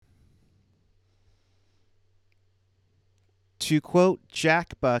To quote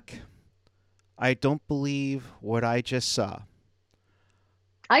Jack Buck, I don't believe what I just saw.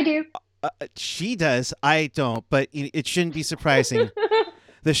 I do. She does. I don't, but it shouldn't be surprising.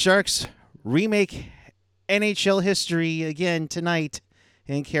 The Sharks remake NHL history again tonight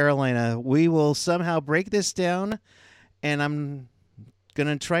in Carolina. We will somehow break this down, and I'm going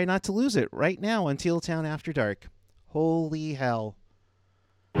to try not to lose it right now on Teal Town After Dark. Holy hell.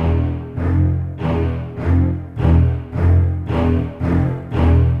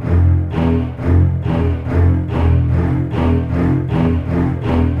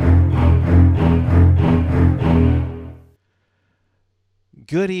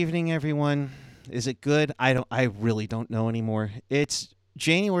 Good evening, everyone. Is it good? I really don't know anymore. It's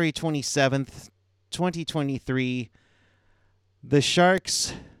January 27th, 2023. The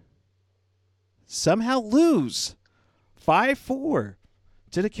Sharks somehow lose 5-4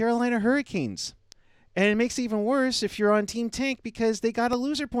 to the Carolina Hurricanes. And it makes it even worse if you're on Team Tank because they got a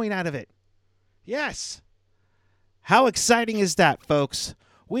loser point out of it. Yes. How exciting is that, folks?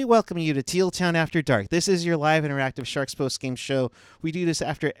 We welcome you to Teal Town After Dark. This is your live interactive Sharks post-game show. We do this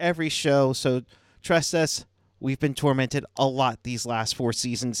after every show, so trust us, we've been tormented a lot these last 4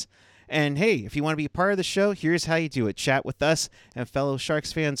 seasons. And hey, if you want to be part of the show, here's how you do it. Chat with us and fellow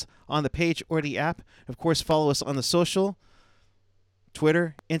Sharks fans on the page or the app. Of course, follow us on the social,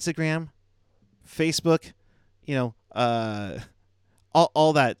 Twitter, Instagram, Facebook,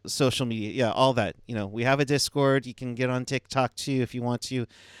 all that social media. Yeah, all that. We have a Discord. You can get on TikTok too if you want to.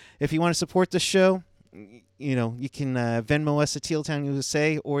 If you want to support the show, you can Venmo us at Teal Town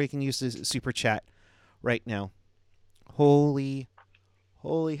USA, or you can use the super chat right now. Holy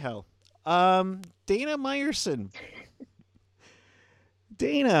hell. Dana Meyerson.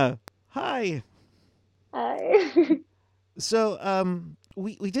 Dana, hi. Hi. So,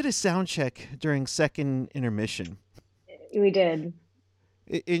 we did a sound check during second intermission. We did.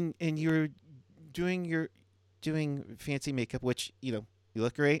 And you're doing fancy makeup, which you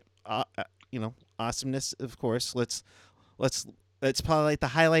look great. Awesomeness, of course. Let's probably like the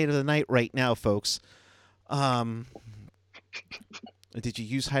highlight of the night right now, folks. Did you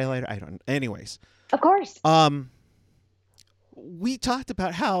use highlighter? I don't. Anyways, Of course. we talked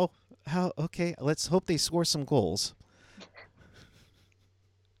about how okay. Let's hope they score some goals.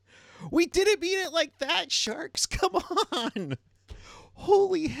 We didn't mean it like that, Sharks. Come on.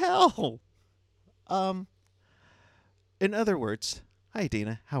 Holy hell. In other words, hi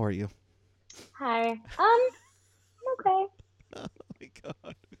Dana, how are you? Hi. Okay. Oh my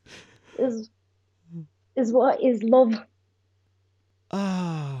god. Is what is love?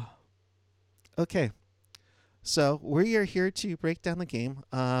 Ah. Okay. So we are here to break down the game.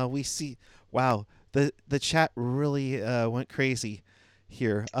 We see wow, the chat really went crazy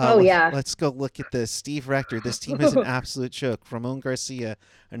here. Oh yeah. Let's go look at this. Steve Rector, this team is an absolute joke. Ramon Garcia,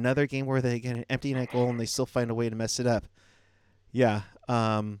 another game where they get an empty net goal and they still find a way to mess it up. Yeah.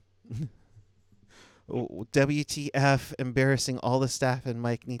 WTF, embarrassing. All the staff and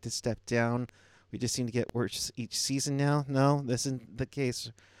Mike need to step down. We just seem to get worse each season now. No, this isn't the case.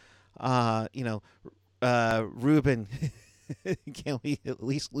 Ruben, can we at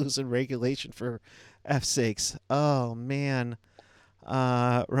least lose in regulation for F's sakes? Oh, man.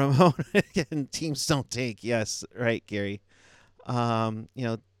 Ramon, again, teams don't take. Yes, right, Gary.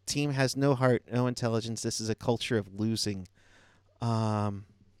 Team has no heart, no intelligence. This is a culture of losing.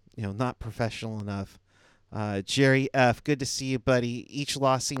 Not professional enough. Jerry F., good to see you, buddy. Each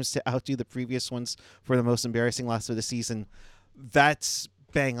loss seems to outdo the previous ones for the most embarrassing loss of the season. That's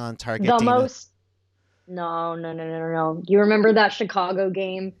bang on target, The Dana. most. No. You remember that Chicago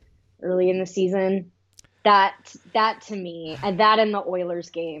game early in the season? That to me, and that in the Oilers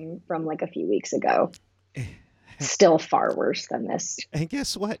game from like a few weeks ago, still far worse than this. And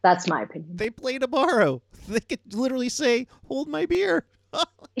guess what? That's my opinion. They play tomorrow. They could literally say, "Hold my beer."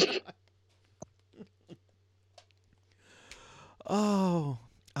 Oh,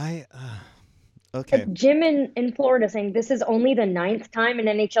 okay. Jim in Florida saying this is only the 9th time in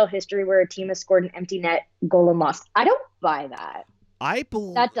NHL history where a team has scored an empty net goal and lost. I don't buy that.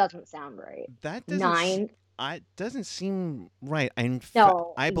 That doesn't sound right. That doesn't. 9. Doesn't seem right. I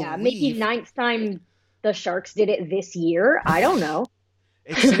believe maybe 9th time the Sharks did it this year. I don't know.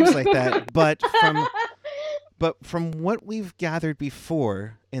 It seems like that, but from what we've gathered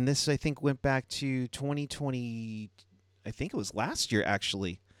before, and this I think went back to 2020. I think it was last year,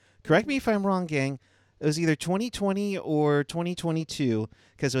 actually. Correct me if I'm wrong, gang. It was either 2020 or 2022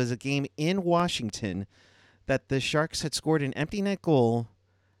 because it was a game in Washington that the Sharks had scored an empty net goal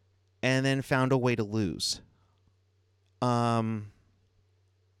and then found a way to lose.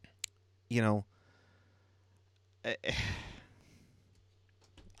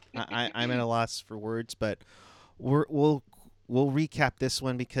 I'm at a loss for words, but we'll recap this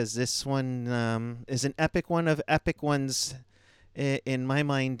one because this one is an epic one of epic ones in my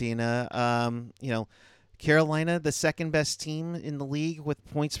mind, Dana. Carolina, the second best team in the league with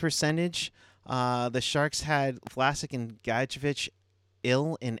points percentage. The Sharks had Vlasic and Gadjevich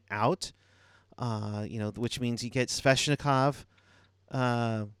ill and out. Which means you get Sveshnikov.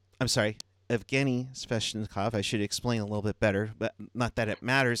 I'm sorry, Evgeny Sveshnikov. I should explain a little bit better, but not that it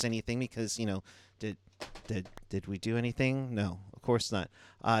matters anything because did did we do anything? No, of course not.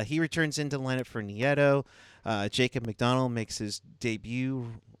 He returns into the lineup for Nieto. Jacob McDonald makes his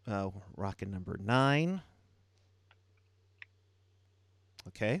debut, rocking number 9.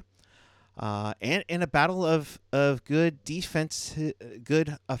 Okay. And in a battle of good defense,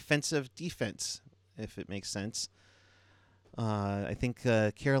 good offensive defense, if it makes sense. I think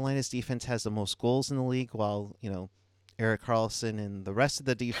Carolina's defense has the most goals in the league, while Erik Karlsson and the rest of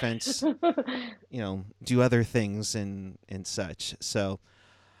the defense, do other things and such. So,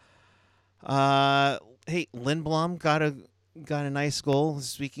 hey, Lindblom got a nice goal.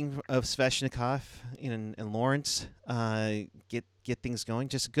 Speaking of Sveshnikov and Lawrence, get things going.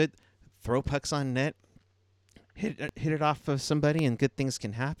 Just good. Throw pucks on net, hit it off of somebody, and good things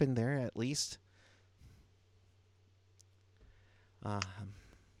can happen there at least.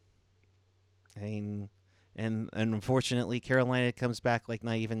 And unfortunately, Carolina comes back like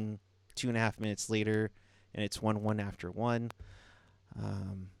not even 2.5 minutes later, and it's 1-1 after one.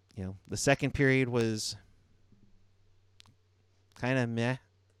 The second period was kind of meh,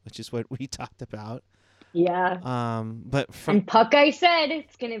 which is what we talked about. Yeah. But and Puck, I said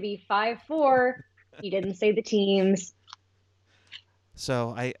it's going to be 5-4. He didn't say the teams.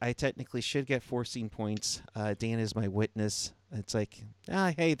 So I technically should get 14 points. Dan is my witness. It's like,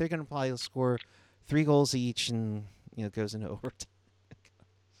 hey, they're going to probably score 3 goals each, and it goes into overtime.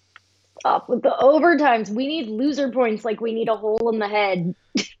 Up with the overtimes. We need loser points like we need a hole in the head.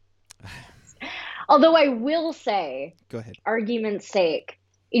 Although I will say, go ahead. Argument's sake,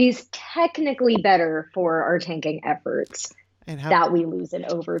 it is technically better for our tanking efforts that we lose in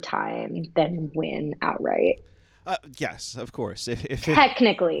overtime than win outright. Yes, of course. If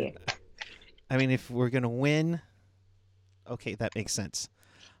technically. I mean, if we're going to win, okay, that makes sense.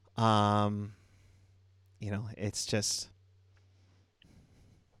 It's just...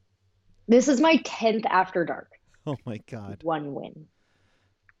 This is my 10th After Dark. Oh, my God. 1 win.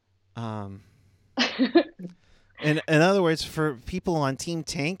 In other words, for people on Team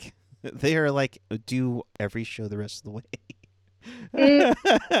Tank, they are like, do every show the rest of the way.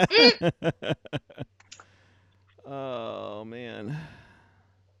 Oh, man.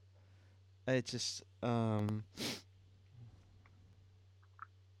 I just,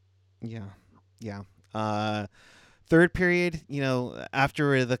 yeah. Third period,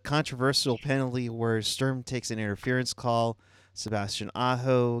 after the controversial penalty where Sturm takes an interference call, Sebastian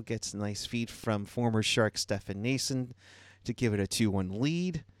Aho gets a nice feed from former Shark Stefan Noesen to give it a 2-1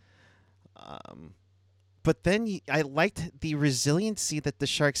 lead. But then I liked the resiliency that the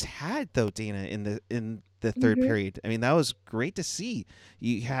Sharks had, though, Dana, in the third period. I mean, that was great to see.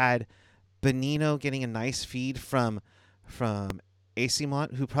 You had Bonino getting a nice feed from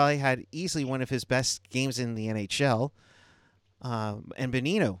Eyssimont, who probably had easily one of his best games in the NHL. And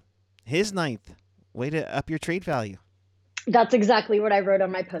Bonino, his 9th. Way to up your trade value. That's exactly what I wrote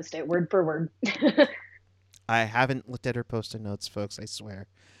on my Post-it, word for word. I haven't looked at her Post-it notes, folks, I swear.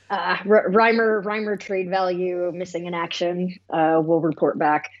 Reimer trade value missing in action. We'll report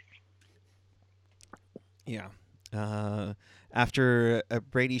back. Yeah. After a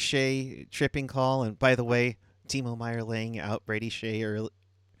Brady Shea tripping call, and by the way, Timo Meier laying out Brady Shea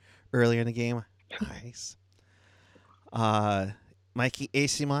earlier in the game. Nice. Mikey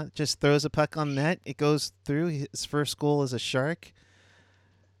Eyssimont just throws a puck on net. It goes through. His first goal as a Shark.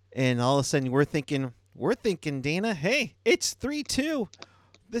 And all of a sudden we're thinking, Dana, hey, it's 3-2.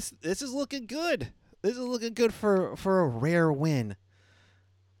 This is looking good. This is looking good for a rare win.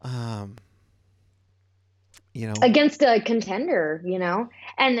 Against a contender,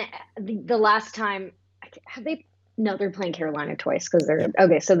 And the last time they're playing Carolina twice because they're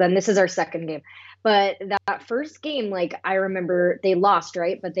okay. So then this is our second game. But that first game, I remember they lost,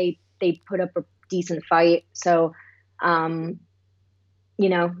 right? But they put up a decent fight. So,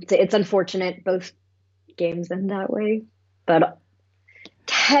 it's unfortunate both games end that way, but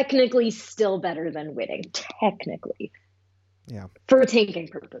technically still better than winning. Technically. Yeah. For tanking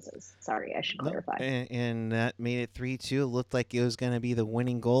purposes. Sorry, I should clarify. And that made it 3-2. It looked like it was going to be the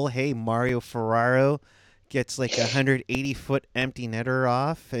winning goal. Hey, Mario Ferraro gets like 180-foot empty netter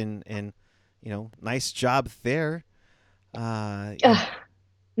off, and nice job there. Not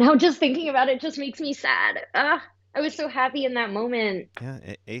Now just thinking about it just makes me sad. I was so happy in that moment. Yeah,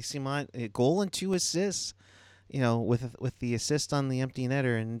 AC Mont, a goal and 2 assists. With the assist on the empty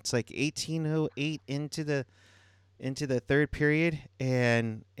netter, and it's like 18:08 into the third period,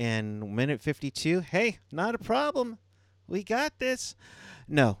 and minute 52. Hey, not a problem. We got this.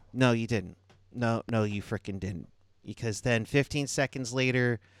 No, you didn't. No, you freaking didn't. Because then 15 seconds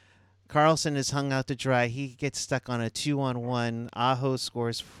later, Carlson is hung out to dry. He gets stuck on a 2-on-1. Aho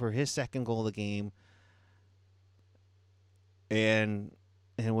scores for his second goal of the game. And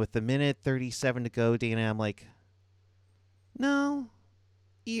with the minute 37 to go, Dana, I'm like, no,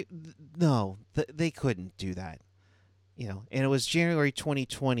 they couldn't do that. And it was January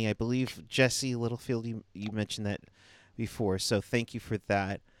 2020, I believe. Jesse Littlefield, you mentioned that before, so thank you for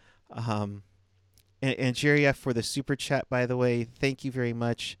that. And Jerry F. for the super chat, by the way, thank you very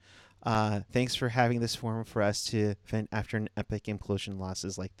much. Thanks for having this forum for us to vent after an epic implosion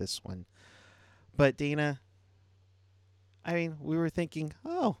losses like this one. But Dana, I mean, we were thinking,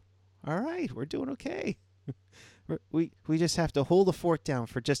 oh, all right, we're doing okay. we just have to hold the fort down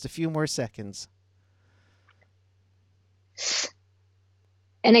for just a few more seconds.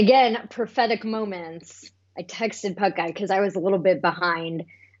 And again, prophetic moments. I texted Puck Guy because I was a little bit behind.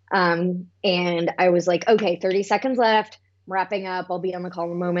 And I was like, okay, 30 seconds left. I'm wrapping up. I'll be on the call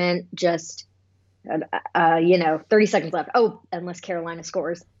in a moment. Just, 30 seconds left. Oh, unless Carolina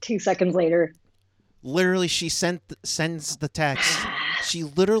scores 2 seconds later. Literally, she sends the text. She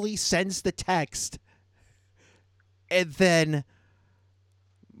literally sends the text. And then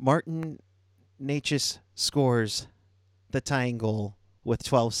Martin Necas scores the tying goal with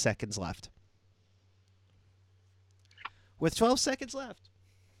 12 seconds left. With 12 seconds left.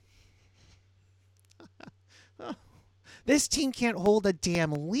 This team can't hold a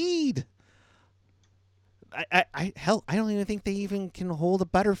damn lead. Hell, I don't even think they even can hold a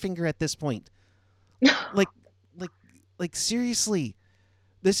Butterfinger at this point. Like seriously.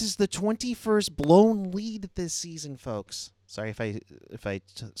 This is the 21st blown lead this season, folks. Sorry if I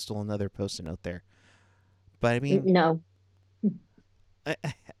stole another Post-it note there. But I mean, no.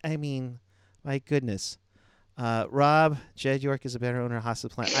 I mean, my goodness. Rob, Jed York is a better owner of Hasso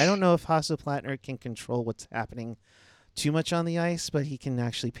Plattner. I don't know if Hasso Plattner can control what's happening too much on the ice, but he can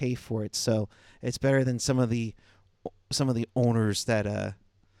actually pay for it. So it's better than some of the owners that are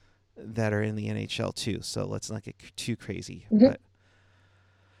in the NHL too. So let's not get too crazy. Mm-hmm. But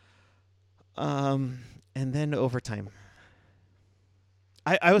and then overtime.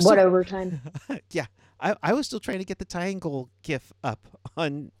 I was what overtime? Yeah. I was still trying to get the tying goal gif up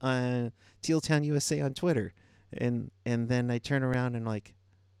on Teal Town USA on Twitter. And then I turn around and like,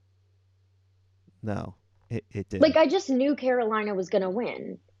 no, it didn't. Like, I just knew Carolina was going to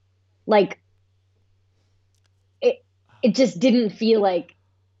win. Like, it just didn't feel like,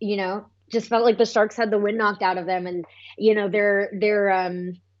 just felt like the Sharks had the wind knocked out of them. And,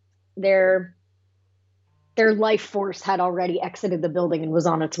 their life force had already exited the building and was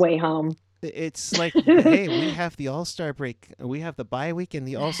on its way home. It's like, hey, we have the All-Star break. We have the bye week and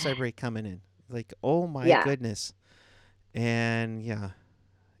the All-Star break coming in. Like, oh my goodness. And yeah,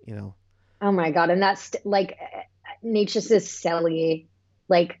 Oh my God. And that's like, Necas is silly.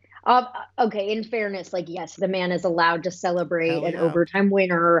 Like, okay, in fairness, like, yes, the man is allowed to celebrate an overtime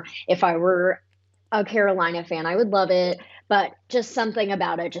winner. If I were a Carolina fan, I would love it. But just something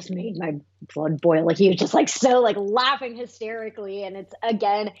about it just made my blood boil. Like, he was just like so like laughing hysterically. And it's,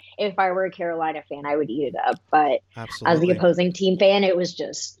 again, if I were a Carolina fan, I would eat it up. But absolutely, as the opposing team fan, it was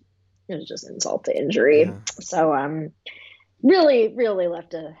just insult to injury. Yeah. So really, really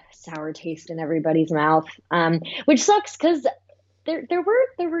left a sour taste in everybody's mouth. Which sucks because there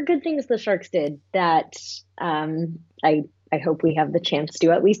were good things the Sharks did that I hope we have the chance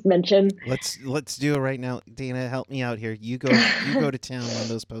to at least mention. Let's do it right now. Dana, help me out here. You go to town on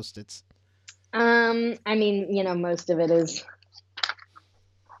those Post-its. I mean, most of it is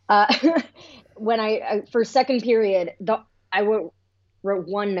when I for second period, I wrote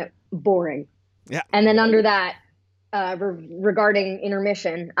one note, boring. Yeah. And then under that, regarding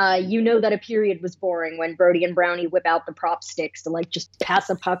intermission, that a period was boring when Brody and Brownie whip out the prop sticks to like just pass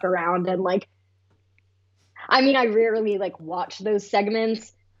a puck around and like. I mean, I rarely like watch those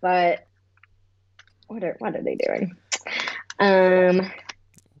segments, but what are they doing?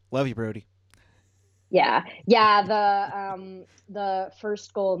 Love you, Brody. Yeah. The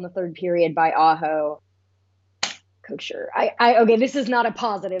first goal in the third period by Aho. Coach, sure. Okay, this is not a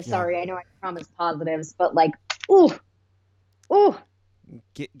positive. Sorry, I know I promised positives, but like, ooh.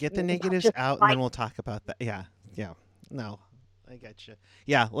 Get the negatives out, and then we'll talk about that. Yeah. No, I gotcha.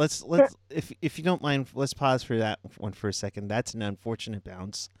 Yeah, let's if you don't mind, let's pause for that one for a second. That's an unfortunate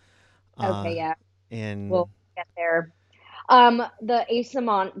bounce. Uh, Okay, yeah, and we'll get there. The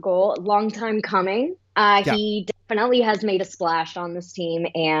Asamont goal, long time coming. yeah, He definitely has made a splash on this team,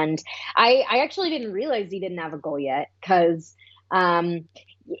 and I actually didn't realize he didn't have a goal yet because um,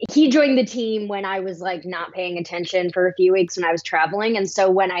 he joined the team when I was like not paying attention for a few weeks when I was traveling, and so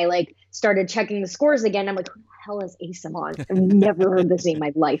when I like started checking the scores again, I'm like, who the hell is Asamont? I've never heard this name in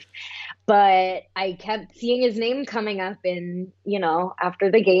my life, but I kept seeing his name coming up in,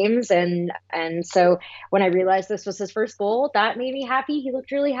 after the games, and so when I realized this was his first goal, that made me happy. He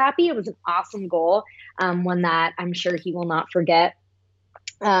looked really happy. It was an awesome goal, one that I'm sure he will not forget.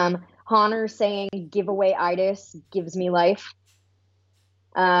 Honor saying giveaway itis gives me life.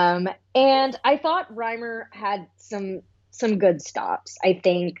 And I thought Reimer had some good stops. I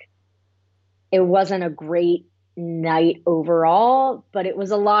think it wasn't a great night overall, but it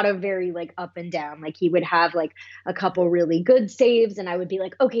was a lot of very like up and down. Like he would have like a couple really good saves, and I would be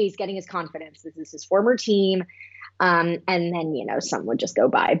like, okay, he's getting his confidence. This is his former team. And then, some would just go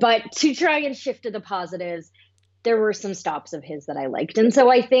by. But to try and shift to the positives, there were some stops of his that I liked. And so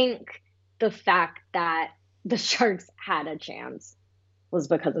I think the fact that the Sharks had a chance was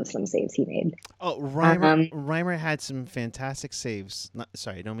because of some saves he made. oh, Reimer had some fantastic saves.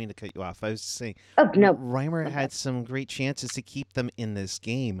 Sorry, I don't mean to cut you off. I was saying Oh, no. Reimer had some great chances to keep them in this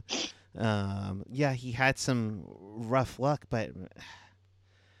game. Yeah, he had some rough luck, but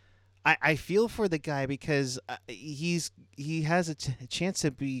I feel for the guy because he has a chance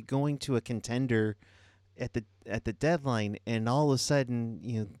to be going to a contender at the deadline, and all of a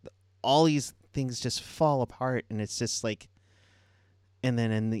sudden, all these things just fall apart, and it's just like, and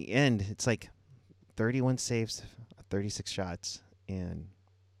then in the end, it's like 31 saves, 36 shots, and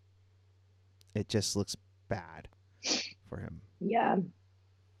it just looks bad for him. Yeah.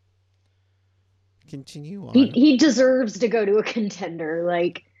 Continue on. He deserves to go to a contender.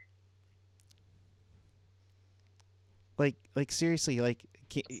 Like seriously, like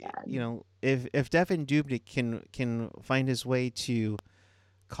if Devin Dubnyk can find his way to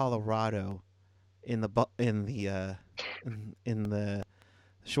Colorado in the in the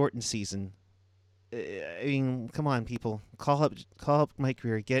shortened season, I mean, come on, people, call up Mike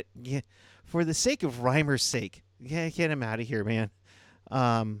Grier, get for the sake of Reimer's sake, get him out of here, man.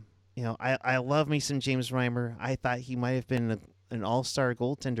 I love me some James Reimer. I thought he might have been an all-star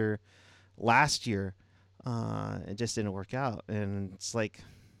goaltender last year. It just didn't work out, and it's like,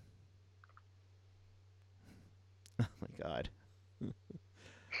 oh my god.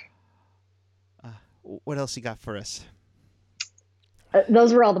 What else you got for us?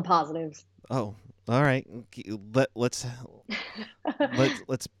 Those were all the positives. Oh, all right. Let's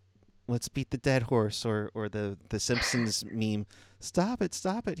let's beat the dead horse, or the Simpsons meme. Stop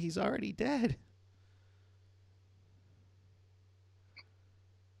it! He's already dead.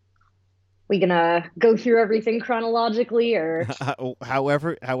 We gonna go through everything chronologically, or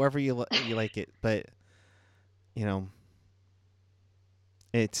however you like it, but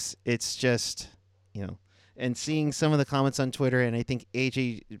it's just and seeing some of the comments on Twitter, and I think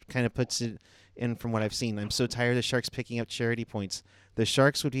AJ kind of puts it in from what I've seen. I'm so tired of the Sharks picking up charity points. The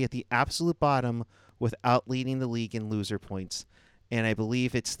Sharks would be at the absolute bottom without leading the league in loser points. And I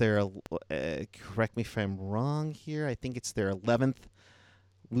believe it's their, correct me if I'm wrong here, I think it's their 11th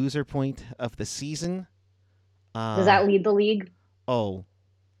loser point of the season. Does that lead the league? Oh,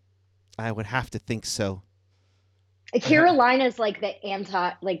 I would have to think so. Carolina's like the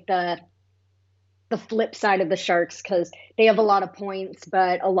flip side of the Sharks because they have a lot of points,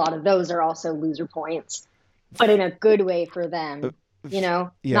 but a lot of those are also loser points, but in a good way for them. Yeah.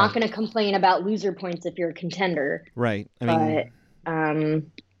 Not going to complain about loser points if you're a contender. Right. Not if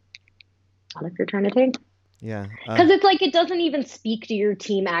you're trying to tank. Yeah. Because it's like it doesn't even speak to your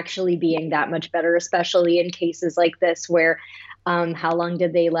team actually being that much better, especially in cases like this where how long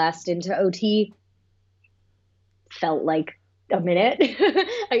did they last into OT? Felt like a minute.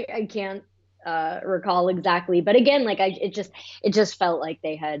 I can't recall exactly, but again, like it just felt like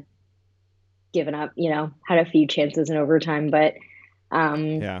they had given up, had a few chances in overtime, but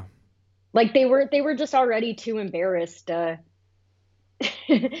yeah, like they were just already too embarrassed to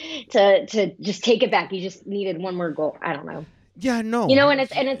just take it back. You just needed one more goal. I don't know. Yeah, no. And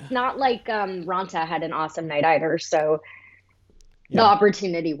it's not like Ronta had an awesome night either, so the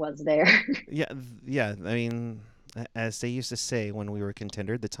opportunity was there. Yeah. I mean, as they used to say when we were a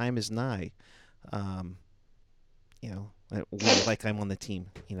contender, the time is nigh. Like I'm on the team.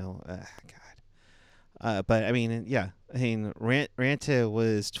 God. But I mean, yeah. I mean, Ranta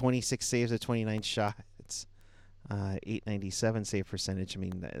was 26 saves of 29 shots. .897 save percentage. I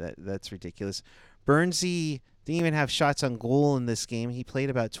mean, that's ridiculous. Bernsey didn't even have shots on goal in this game. He played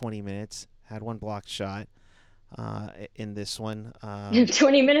about 20 minutes, had one blocked shot in this one.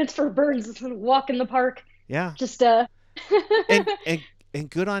 20 minutes for Burns to walk in the park. Yeah. Just and and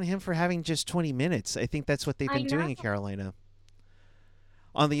good on him for having just 20 minutes. I think that's what they've been doing in Carolina.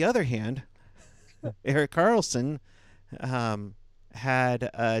 On the other hand, Erik Karlsson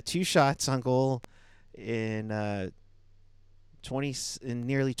had 2 shots on goal in 20 in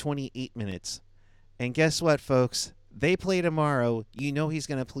nearly 28 minutes. And guess what, folks? They play tomorrow. You know he's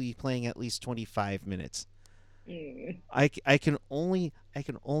going to be playing at least 25 minutes. I can only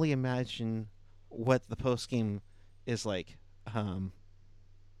imagine what the post game is like. And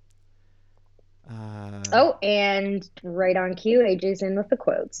right on cue, AJ's in with the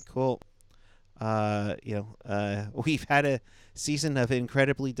quotes. Cool. We've had a season of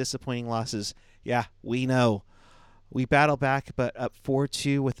incredibly disappointing losses. Yeah, we know. We battle back, but up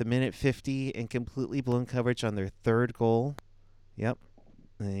 4-2 with a minute 50 and completely blown coverage on their third goal. Yep.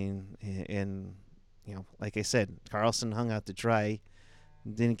 And like I said, Karlsson hung out to dry.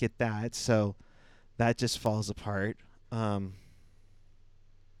 Didn't get that, so that just falls apart.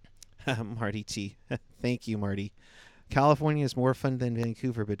 Marty T. Thank you, Marty. California is more fun than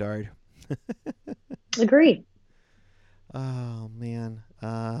Vancouver, Bedard. Agree. Oh, man.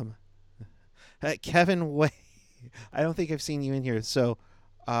 Kevin Way. I don't think I've seen you in here, so,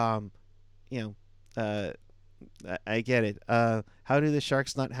 I get it. How do the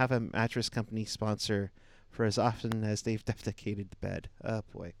Sharks not have a mattress company sponsor for as often as they've defecated the bed? Oh,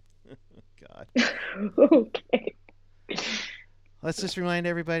 boy. God. Okay. Let's just remind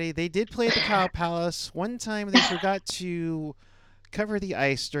everybody, they did play at the Cow Palace. One time they forgot to cover the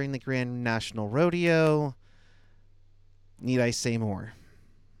ice during the Grand National Rodeo. Need I say more?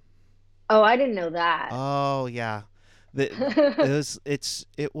 Oh, I didn't know that. Oh, yeah. It's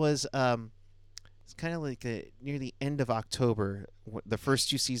kind of like near the end of October, the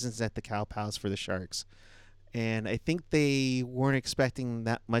first 2 seasons at the Cow Palace for the Sharks. And I think they weren't expecting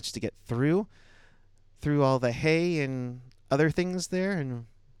that much to get through all the hay and other things there. And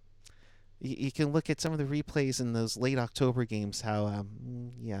you can look at some of the replays in those late October games, how,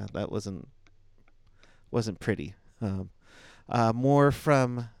 that wasn't pretty. More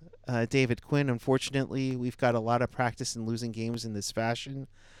from David Quinn. Unfortunately, we've got a lot of practice in losing games in this fashion.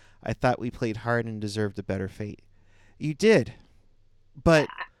 I thought we played hard and deserved a better fate. You did, but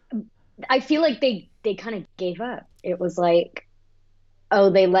I feel like they kind of gave up. It was like,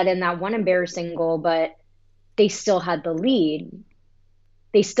 they let in that one embarrassing goal, but they still had the lead.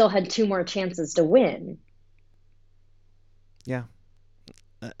 They still had 2 more chances to win. Yeah.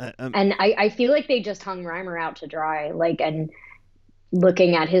 And I feel like they just hung Reimer out to dry. And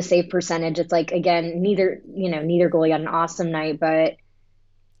looking at his save percentage, it's like, again, neither goalie had an awesome night, but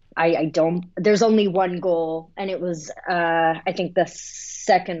there's only one goal, and it was, I think the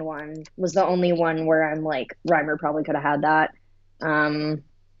second one was the only one where I'm like, Reimer probably could have had that.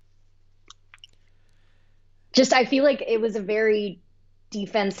 I feel like it was a very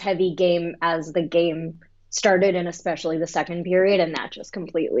defense heavy game as the game started, and especially the second period, and that just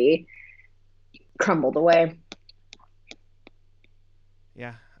completely crumbled away.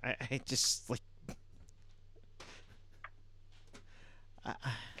 Yeah, I just like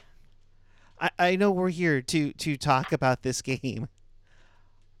I know we're here to talk about this game,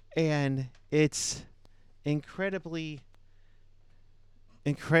 and it's incredibly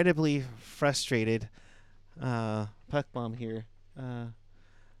frustrated. Puck bomb here.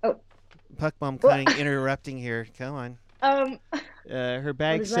 Puck bomb kind of interrupting here. Come on. Her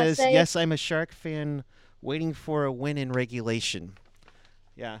bag says, "Yes, I'm a Shark fan, waiting for a win in regulation."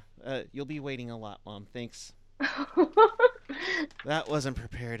 Yeah, you'll be waiting a lot, Mom. Thanks. That wasn't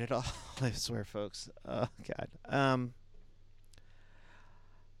prepared at all. I swear, folks. Oh God.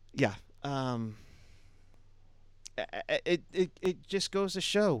 Yeah. It just goes to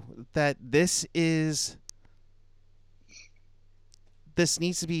show that this needs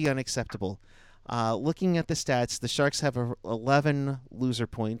to be unacceptable. Looking at the stats, the Sharks have 11 loser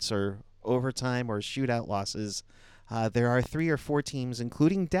points or overtime or shootout losses. There are 3 or 4 teams,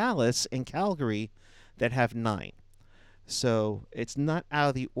 including Dallas and Calgary, that have 9. So it's not out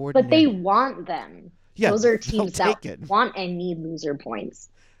of the ordinary. But they want them. Yeah, those are teams that it. Want and need loser points.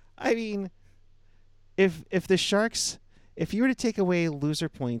 I mean, if the Sharks, if you were to take away loser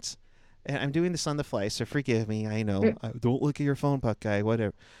points, and I'm doing this on the fly, so forgive me. I know. Don't look at your phone, Puck guy.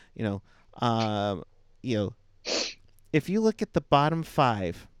 Whatever. If you look at the bottom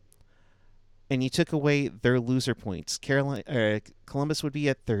 5, and you took away their loser points, Columbus would be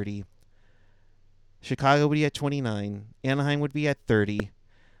at 30. Chicago would be at 29. Anaheim would be at 30.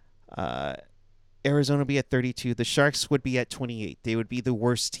 Uh, Arizona would be at 32. The Sharks would be at 28. They would be the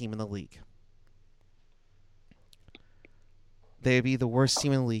worst team in the league. They would be the worst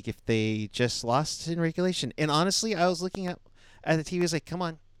team in the league if they just lost in regulation. And honestly, I was looking at the TV. I was like, come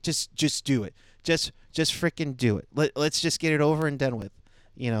on, just do it. Just freaking do it. Let's just get it over and done with.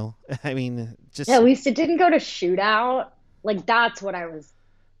 I mean, just Yeah, at least it didn't go to shootout. Like that's what I was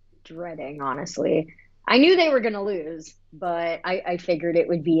dreading, honestly. I knew they were gonna lose, but I figured it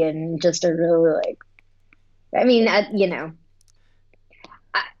would be in just a really like. I mean,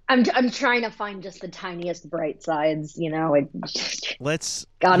 I'm trying to find just the tiniest bright sides. It let's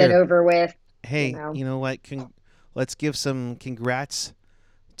got it over with. Hey, you know what? Let's give some congrats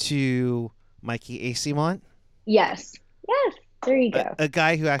to Mikey Asimont. Yes. There you go. A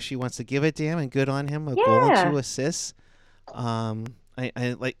guy who actually wants to give a damn, and good on him. A goal and 2 assists. I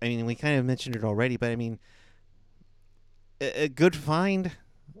mean, we kind of mentioned it already, but I mean, a good find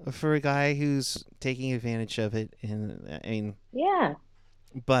for a guy who's taking advantage of it. And I mean, yeah.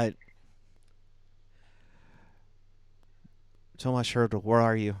 But Tomas Hertl, where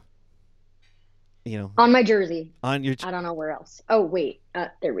are you? On my jersey. On your. I don't know where else. Oh wait,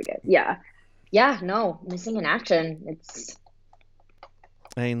 there we go. Yeah. No, missing in action. It's.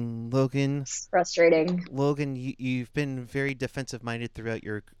 I mean, Logan. It's frustrating. Logan, you've been very defensive minded throughout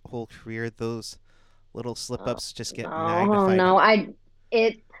your whole career. Those little slip ups just get magnified. Oh no,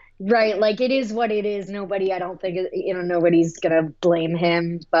 right, like it is what it is. I don't think nobody's gonna blame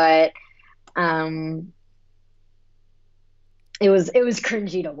him, but it was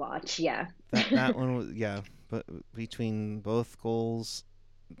cringy to watch. Yeah. That one was but between both goals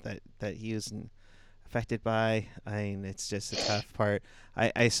that he was affected by, I mean, it's just a tough part.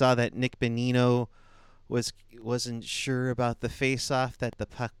 I saw that Nick Bonino wasn't sure about the face-off, that the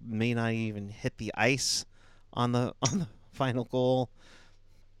puck may not even hit the ice on the final goal.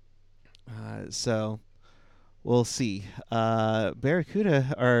 So we'll see.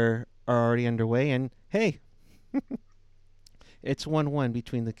 Barracuda are already underway, and hey, it's 1-1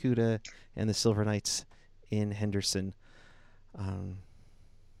 between the CUDA and the Silver Knights in Henderson.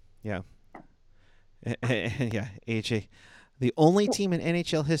 Yeah, AJ, the only team in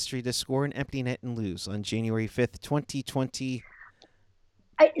NHL history to score an empty net and lose on January 5th, 2020.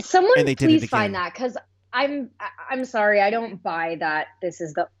 Someone please find that, because I'm sorry, I don't buy that this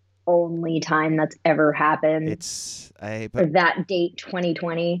is the only time that's ever happened. For that date,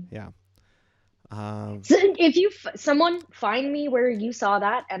 2020. Yeah. So if someone find me where you saw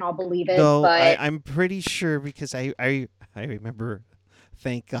that, and I'll believe it. No, but I'm pretty sure, because I remember.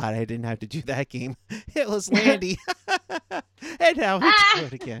 Thank God I didn't have to do that game. It was Landy, and now it's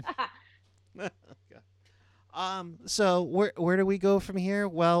good again. So where do we go from here?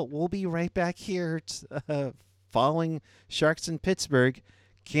 Well, we'll be right back here following Sharks in Pittsburgh.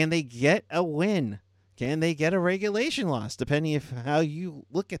 Can they get a win? Can they get a regulation loss? Depending on how you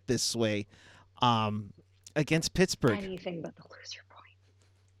look at this way, against Pittsburgh. Anything but the loser point.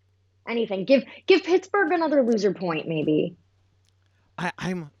 Anything. Give Pittsburgh another loser point, maybe.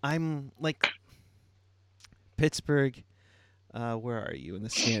 I'm like Pittsburgh. Where are you in the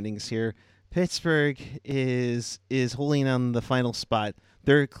standings here? Pittsburgh is holding on the final spot.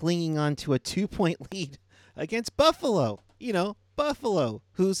 They're clinging on to a 2-point lead against Buffalo. Buffalo,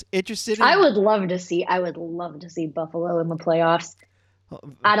 who's interested in. I would love to see Buffalo in the playoffs.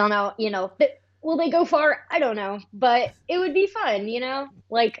 I don't know, will they go far? I don't know, but it would be fun,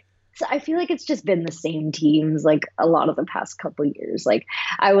 So I feel like it's just been the same teams like a lot of the past couple of years. Like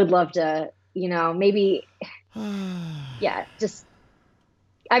I would love to, maybe, I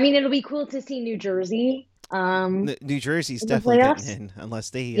mean, it'll be cool to see New Jersey. New Jersey's definitely getting in unless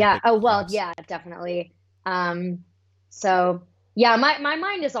they. Yeah. Oh well. Yeah. Definitely. So yeah, my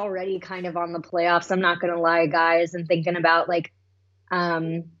mind is already kind of on the playoffs. I'm not gonna lie, guys, and thinking about like,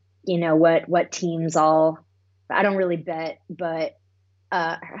 what teams all. I don't really bet, but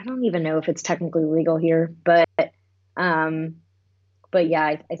I don't even know if it's technically legal here. But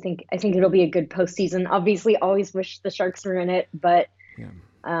yeah, I think it'll be a good postseason. Obviously, always wish the Sharks were in it, but.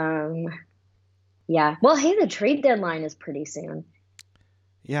 Yeah. Well, hey, the trade deadline is pretty soon.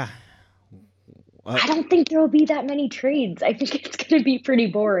 Yeah. I don't think there will be that many trades. I think it's going to be pretty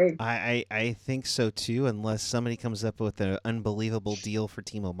boring. I think so too, unless somebody comes up with an unbelievable deal for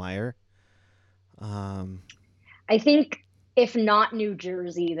Timo Meier. I think if not New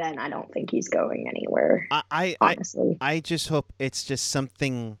Jersey, then I don't think he's going anywhere. Honestly, I just hope it's just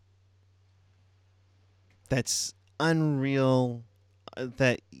something that's unreal,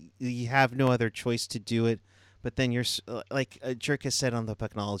 that you have no other choice to do it. But then you're like Jerk has said on the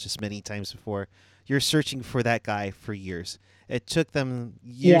Pucknologist many times before, you're searching for that guy for years. It took them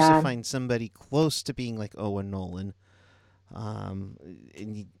years to Yeah. find somebody close to being like Owen Nolan.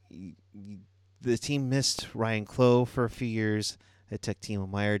 And the team missed Ryan Clough for a few years. It took Timo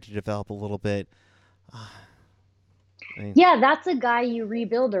Meyer to develop a little bit. Yeah, that's a guy you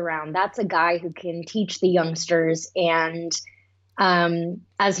rebuild around. That's a guy who can teach the youngsters. And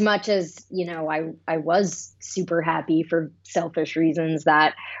as much as, I was super happy for selfish reasons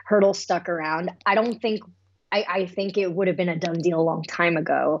that Hurdle stuck around, I think it would have been a done deal a long time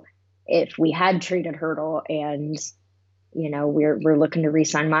ago if we had traded Hurdle and, we're looking to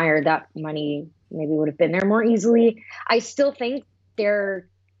re-sign Meyer. That money maybe would have been there more easily. I still think they're,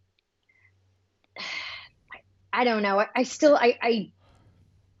 I don't know. I feel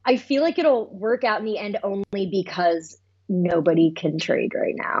like it'll work out in the end only because nobody can trade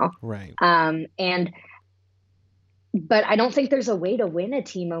right now. Right. But I don't think there's a way to win a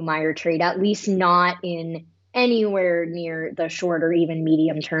Timo Meyer trade, at least not in anywhere near the short or even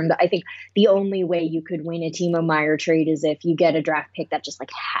medium term. I think the only way you could win a Timo Meyer trade is if you get a draft pick that just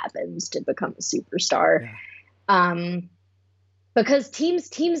like happens to become a superstar. Yeah. Because teams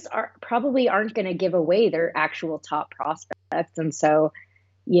probably aren't going to give away their actual top prospects. And so,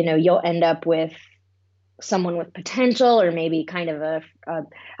 you'll end up with someone with potential, or maybe kind of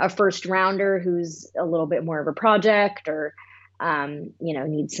a first rounder who's a little bit more of a project, or,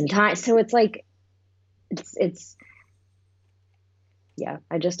 needs some time. So it's like, yeah,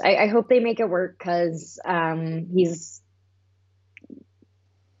 I hope they make it work, because he's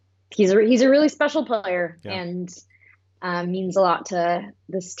a really special player. Yeah. And means a lot to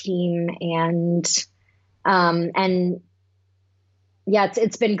this team, and yeah,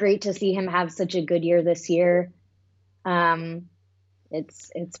 it's been great to see him have such a good year this year.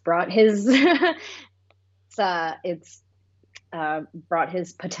 It's brought his brought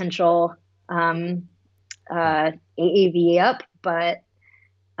his potential AAV up, but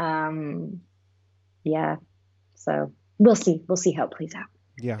yeah, so we'll see how it plays out.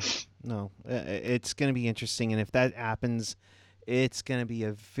 Yeah. No, it's going to be interesting, and if that happens, it's going to be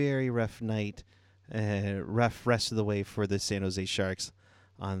a very rough night, rough rest of the way for the San Jose Sharks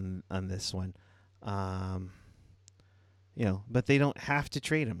on this one. But they don't have to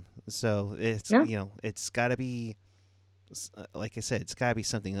trade him, so it's it's got to be, like I said, it's got to be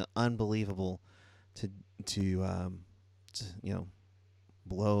something unbelievable to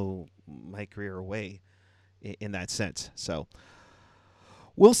blow my career away in that sense. So.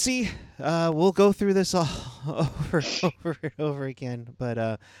 We'll see. We'll go through this all over and over again.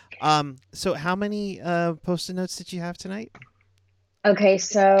 But so how many Post-it notes did you have tonight? Okay,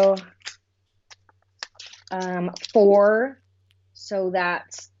 so 4. So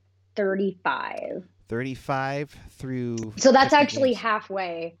that's 35. 35 through. So that's actually games.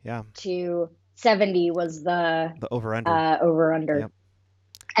 Halfway. Yeah. To 70 was the over-under. Over-under. Yep.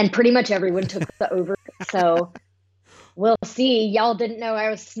 And pretty much everyone took the over. So we'll see. Y'all didn't know I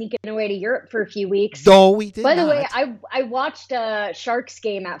was sneaking away to Europe for a few weeks. No, we did. By the way, I watched a Sharks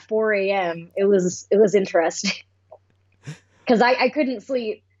game at 4 a.m. It was interesting because I couldn't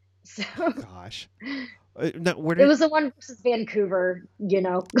sleep. So gosh, it was the one versus Vancouver.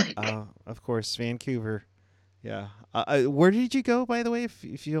 Of course, Vancouver. Yeah. Where did you go, by the way,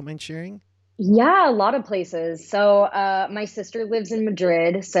 if you don't mind sharing? Yeah, a lot of places. So my sister lives in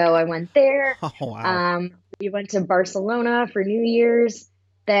Madrid, so I went there. Oh, wow. We went to Barcelona for New Year's,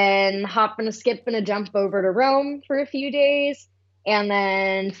 then hop and a skip and a jump over to Rome for a few days, and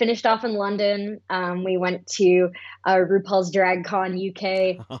then finished off in London. We went to RuPaul's Drag Con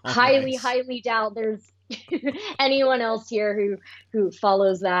UK. Oh, highly, nice. highly doubt there's anyone else here who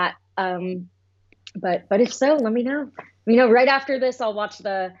follows that. But if so, let me know. Right after this, I'll watch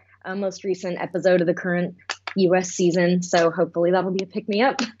the most recent episode of the current US season. So hopefully that'll be a pick me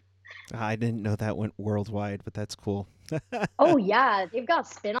up. I didn't know that went worldwide, but that's cool. Oh, yeah. They've got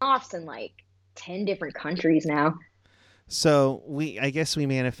spinoffs in like 10 different countries now. So I guess we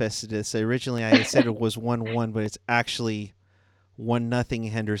manifested this. Originally, I said it was 1-1, but it's actually 1-0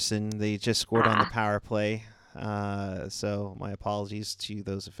 Henderson. They just scored on the power play. So my apologies to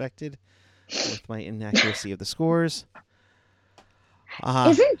those affected with my inaccuracy of the scores.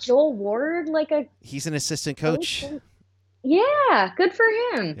 Isn't Joel Ward he's an assistant coach? Yeah, good for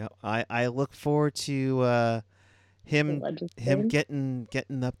him. Yeah, I look forward to him getting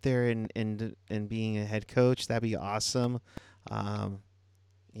up there and being a head coach. That'd be awesome. And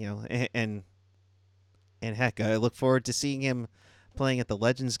heck, I look forward to seeing him playing at the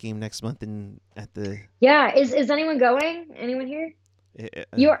Legends game next month Yeah, is anyone going? Anyone here?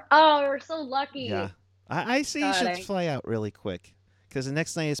 We're so lucky. Yeah, I say you should fly out really quick because the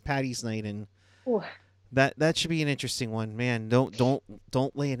next night is Patty's night, and Ooh, That should be an interesting one, man.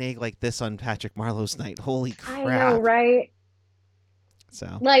 Don't lay an egg like this on Patrick Marleau's night. Holy I know, crap! right?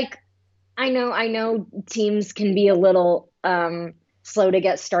 So Like, I know teams can be a little slow to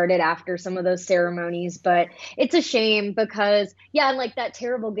get started after some of those ceremonies, but it's a shame because yeah, and like that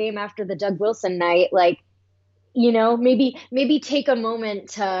terrible game after the Doug Wilson night, like, maybe take a moment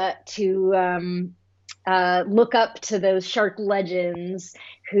to look up to those Shark legends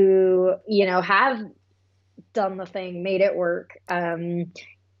who, have done the thing, made it work. You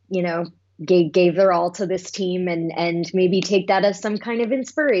know, gave their all to this team, and maybe take that as some kind of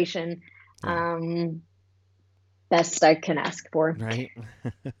inspiration. yeah, Um, Best I can ask for. right.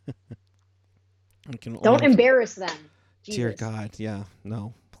 We can Don't only, embarrass them. dear Jesus. God, yeah,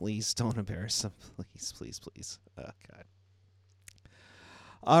 no, please don't embarrass them, please, please, please. Oh God.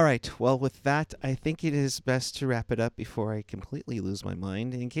 All right. Well, with that, I think it is best to wrap it up before I completely lose my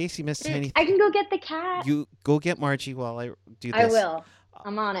mind. In case you missed I anything, can go get the cat. you go get Margie while I do I this. will.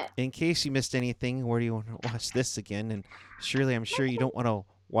 I'm on it. In case you missed anything, where do you want to watch this again? And surely, I'm sure you don't want to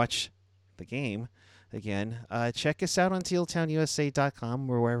watch the game again. Check us out on tealtownusa.com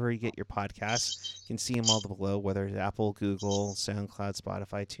or wherever you get your podcasts. You can see them all below, whether it's Apple, Google, SoundCloud,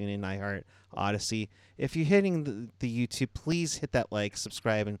 Spotify, TuneIn, iHeart, Odyssey. If you're hitting the YouTube, please hit that like,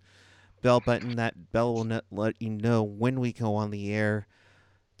 subscribe, and bell button. That bell will let you know when we go on the air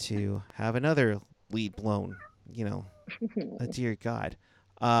to have another lead blown. Dear God.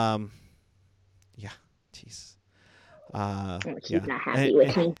 Um, yeah, jeez. He's Yeah, not happy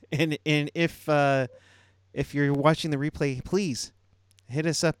with me. and if you're watching the replay, please hit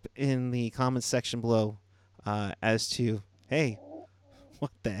us up in the comments section below as to, hey,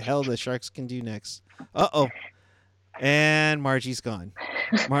 what the hell the Sharks can do next. Uh-oh. And Margie's gone.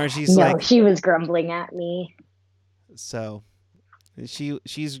 Margie's No, like, she was grumbling at me. so she's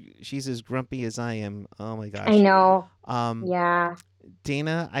as grumpy as I am. Oh my I gosh. know. Um, Yeah.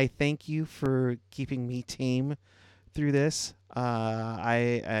 Dana, I thank you for keeping me tame through this.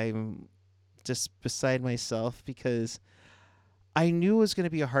 I'm just beside myself because I knew it was going to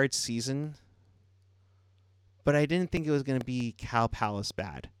be a hard season, but I didn't think it was going to be Cow Palace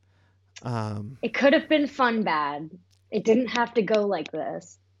bad. It could have been fun bad. It didn't have to go like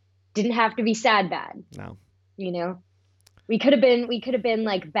this. Didn't have to be sad bad. No. You know? We could have been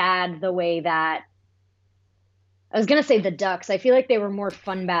like bad the way that I was gonna say the Ducks. I feel like they were more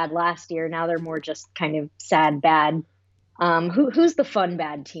fun bad last year. Now they're more just kind of sad bad. Who's the fun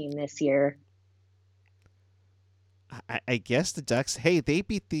bad team this year? I guess the Ducks, hey, they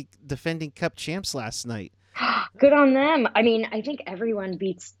beat the defending Cup champs last night. Good on them. I mean, I think everyone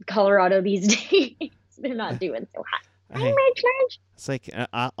beats Colorado these days. They're not doing so hot. Hey, it's like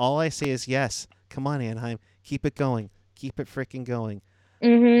all I say is yes. Come on, Anaheim. Keep it going. Keep it freaking going.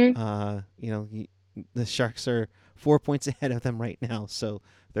 Mm-hmm. The Sharks are 4 points ahead of them right now, so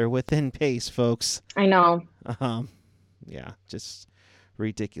they're within pace, folks. I know. Yeah, just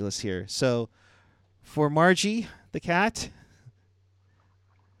ridiculous here. So for Margie, the cat,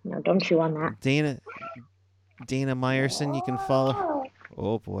 No, don't chew on that. Dana Meyerson, you can follow.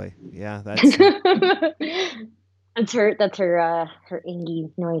 Oh boy, yeah, that's That's her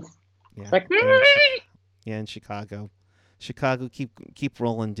Ingy noise. yeah. It's like, Yeah, in Chicago, keep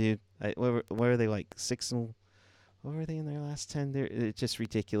rolling, dude. What are they like 6 and? What were they in their last 10? It's just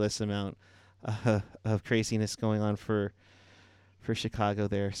ridiculous amount of craziness going on for Chicago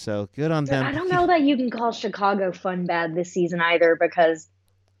there. So good on them. I don't know that you can call Chicago fun bad this season either, because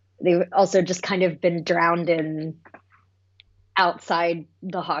they've also just kind of been drowned in outside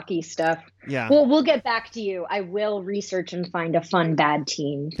the hockey stuff. Yeah. Well, we'll get back to you. I will research and find a fun bad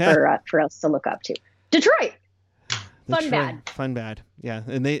team for us to look up to. Detroit. Fun bad. Yeah,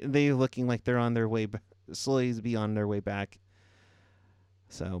 and they looking like they're on their way slowly to be on their way back.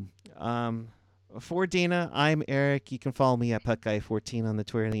 So, for Dana, I'm Eric. You can follow me at PuckGuy14 on the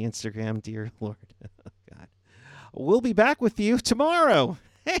Twitter and the Instagram. Dear Lord, God, we'll be back with you tomorrow.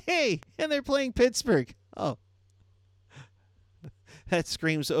 Hey, and they're playing Pittsburgh. Oh, that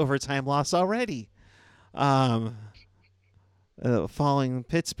screams overtime loss already. Following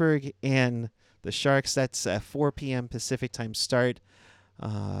Pittsburgh and the Sharks, that's a 4 p.m. Pacific time start.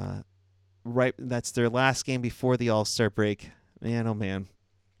 Right, that's their last game before the All-Star break. Man, oh man.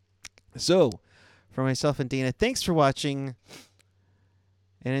 So, for myself and Dana, thanks for watching.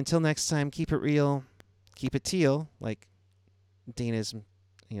 And until next time, keep it real, keep it teal, like Dana's,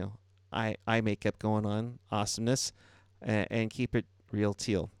 eye makeup going on, awesomeness, and keep it real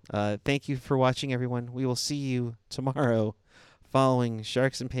teal. Thank you for watching, everyone. We will see you tomorrow following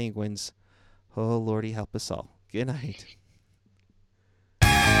Sharks and Penguins. Oh, Lordy, help us all. Good night.